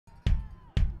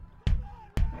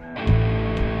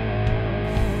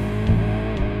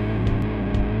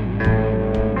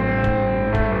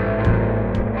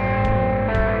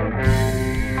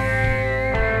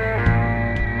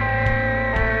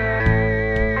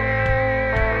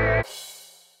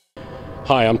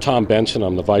Hi, I'm Tom Bensen.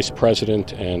 I'm the Vice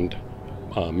President and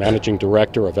Managing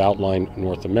Director of Outline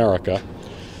North America.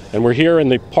 And we're here in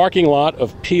the parking lot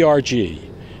of PRG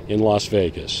in Las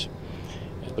Vegas.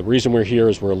 The reason we're here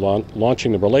is we're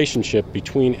launching the relationship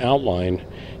between Outline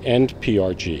and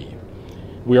PRG.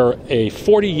 We are a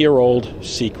 40-year-old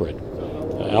secret.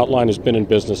 Outline has been in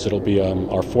business. It'll be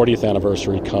our 40th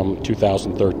anniversary come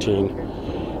 2013.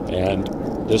 And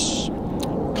this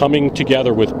coming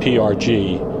together with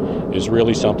PRG is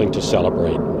really something to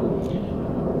celebrate.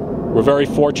 We're very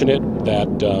fortunate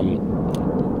that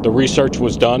the research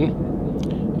was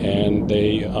done, and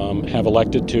they have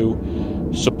elected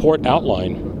to support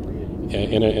Outline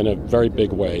in a very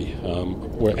big way.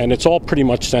 And it's all pretty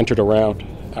much centered around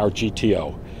our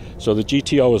GTO. So the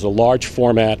GTO is a large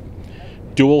format,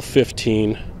 dual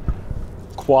 15,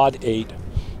 quad 8,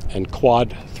 and quad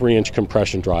 3-inch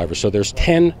compression driver. So there's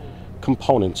 10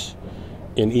 components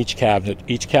in each cabinet.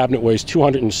 Each cabinet weighs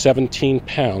 217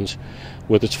 pounds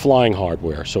with its flying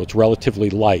hardware, so it's relatively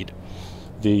light.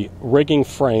 The rigging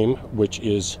frame, which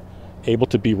is able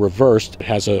to be reversed,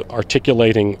 has an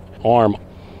articulating arm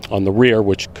on the rear,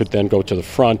 which could then go to the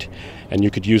front, and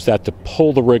you could use that to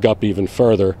pull the rig up even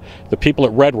further. The people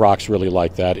at Red Rocks really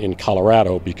like that in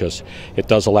Colorado because it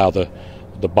does allow the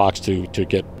box to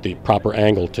get the proper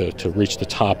angle to reach the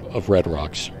top of Red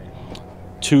Rocks.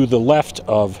 To the left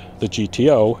of the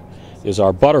GTO is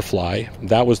our Butterfly.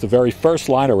 That was the very first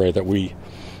line array that we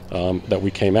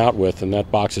came out with, and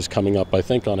that box is coming up, I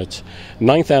think, on its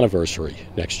 9th anniversary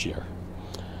next year.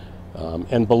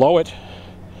 And below it,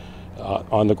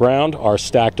 on the ground, are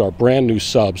stacked our brand new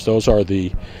subs. Those are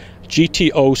the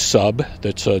GTO sub.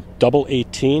 That's a double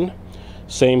 18,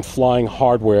 same flying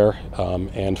hardware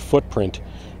and footprint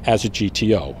as a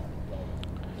GTO.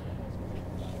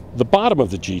 The bottom of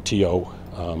the GTO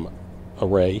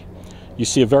array, you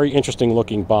see a very interesting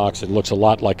looking box. It looks a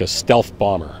lot like a stealth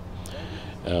bomber.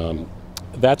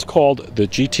 That's called the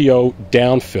GTO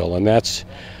downfill, and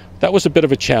that was a bit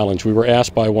of a challenge. We were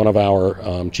asked by one of our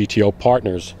GTO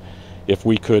partners if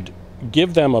we could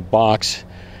give them a box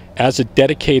as a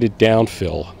dedicated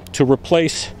downfill to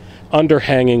replace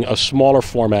underhanging a smaller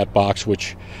format box,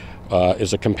 which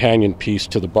is a companion piece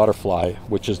to the Butterfly,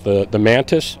 which is the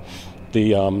Mantis.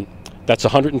 That's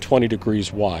 120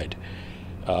 degrees wide.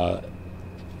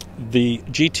 The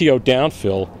GTO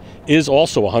downfill is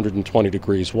also 120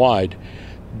 degrees wide,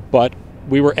 but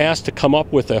we were asked to come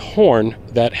up with a horn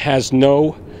that has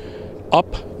no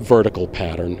up vertical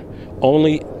pattern,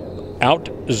 only out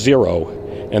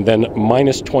 0 and then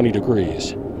minus 20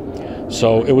 degrees.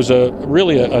 So it was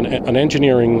really an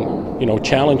engineering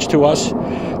challenge to us.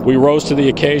 We rose to the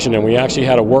occasion, and we actually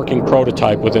had a working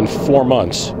prototype within 4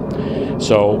 months.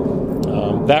 So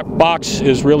that box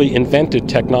is really invented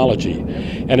technology,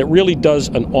 and it really does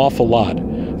an awful lot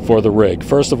for the rig.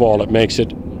 First of all, it makes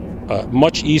it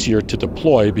much easier to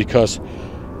deploy because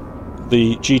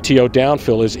the GTO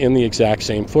downfill is in the exact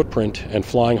same footprint and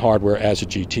flying hardware as a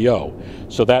GTO.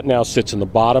 So that now sits in the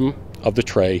bottom of the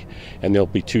tray, and there'll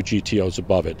be 2 GTOs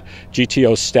above it.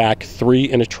 GTOs stack 3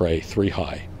 in a tray, 3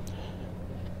 high.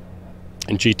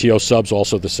 And GTO subs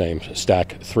also the same,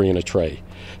 stack 3 in a tray.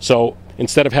 So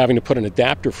instead of having to put an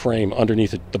adapter frame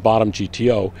underneath the bottom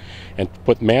GTO and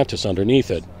put Mantis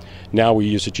underneath it, now we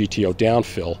use a GTO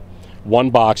downfill. One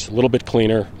box, a little bit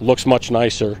cleaner, looks much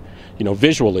nicer,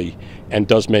 visually, and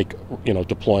does make,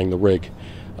 deploying the rig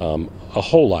a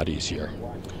whole lot easier.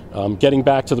 Getting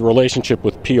back to the relationship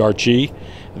with PRG,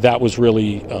 that was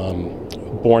really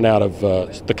born out of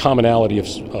the commonality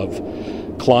of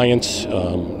clients,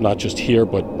 not just here,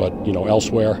 but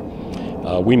elsewhere.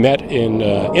 We met in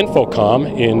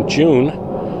Infocom in June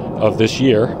of this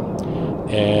year,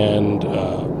 and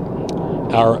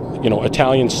our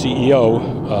Italian CEO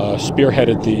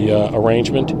spearheaded the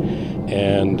arrangement,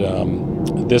 and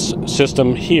this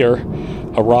system here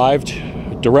arrived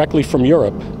directly from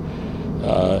Europe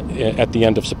at the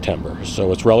end of September.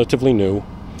 So it's relatively new.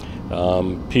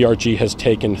 PRG has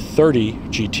taken 30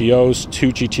 GTOs, 2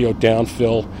 GTO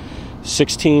downfill,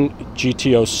 16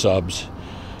 GTO subs,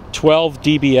 12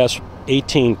 DBS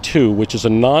 18.2, which is a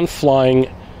non-flying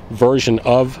version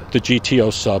of the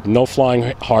GTO sub, no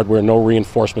flying hardware, no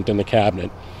reinforcement in the cabinet.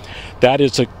 That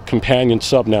is a companion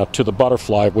sub now to the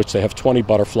Butterfly, which they have 20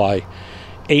 Butterfly,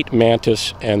 8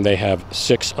 Mantis, and they have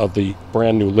 6 of the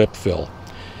brand new lip fill.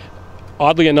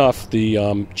 Oddly enough, the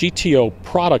GTO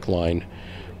product line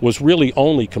was really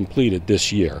only completed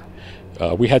this year.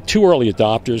 We had 2 early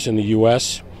adopters in the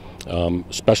U.S.,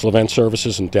 Special Event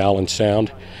Services and Dow &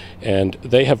 Sound, and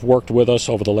they have worked with us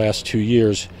over the last 2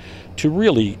 years to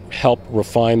really help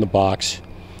refine the box.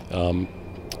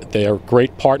 They are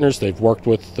great partners. They've worked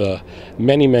with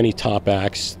many top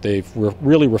acts. They've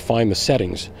really refined the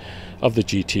settings of the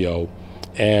GTO,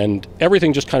 and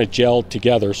everything just kind of gelled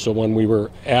together. So when we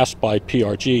were asked by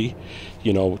PRG,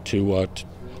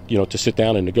 to sit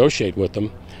down and negotiate with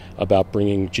them about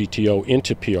bringing GTO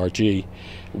into PRG,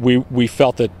 we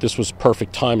felt that this was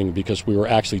perfect timing because we were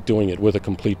actually doing it with a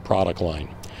complete product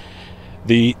line.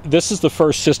 This is the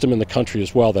first system in the country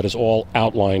as well that is all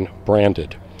Outline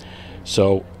branded.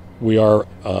 So we are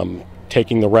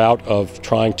taking the route of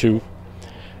trying to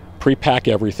pre-pack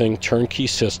everything, turnkey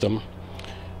system,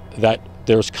 that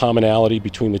there's commonality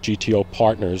between the GTO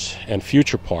partners and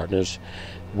future partners,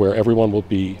 where everyone will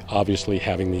be obviously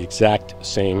having the exact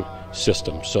same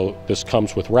system. So this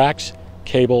comes with racks,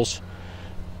 cables,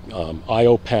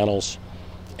 I/O panels,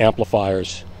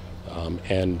 amplifiers,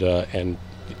 and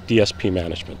DSP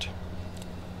management.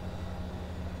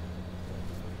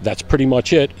 That's pretty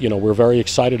much it. We're very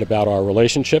excited about our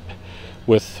relationship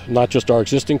with not just our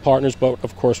existing partners, but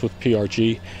of course with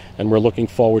PRG, and we're looking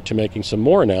forward to making some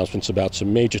more announcements about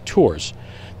some major tours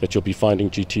that you'll be finding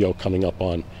GTO coming up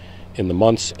on in the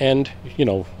months and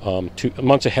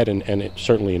months ahead, and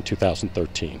certainly in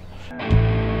 2013.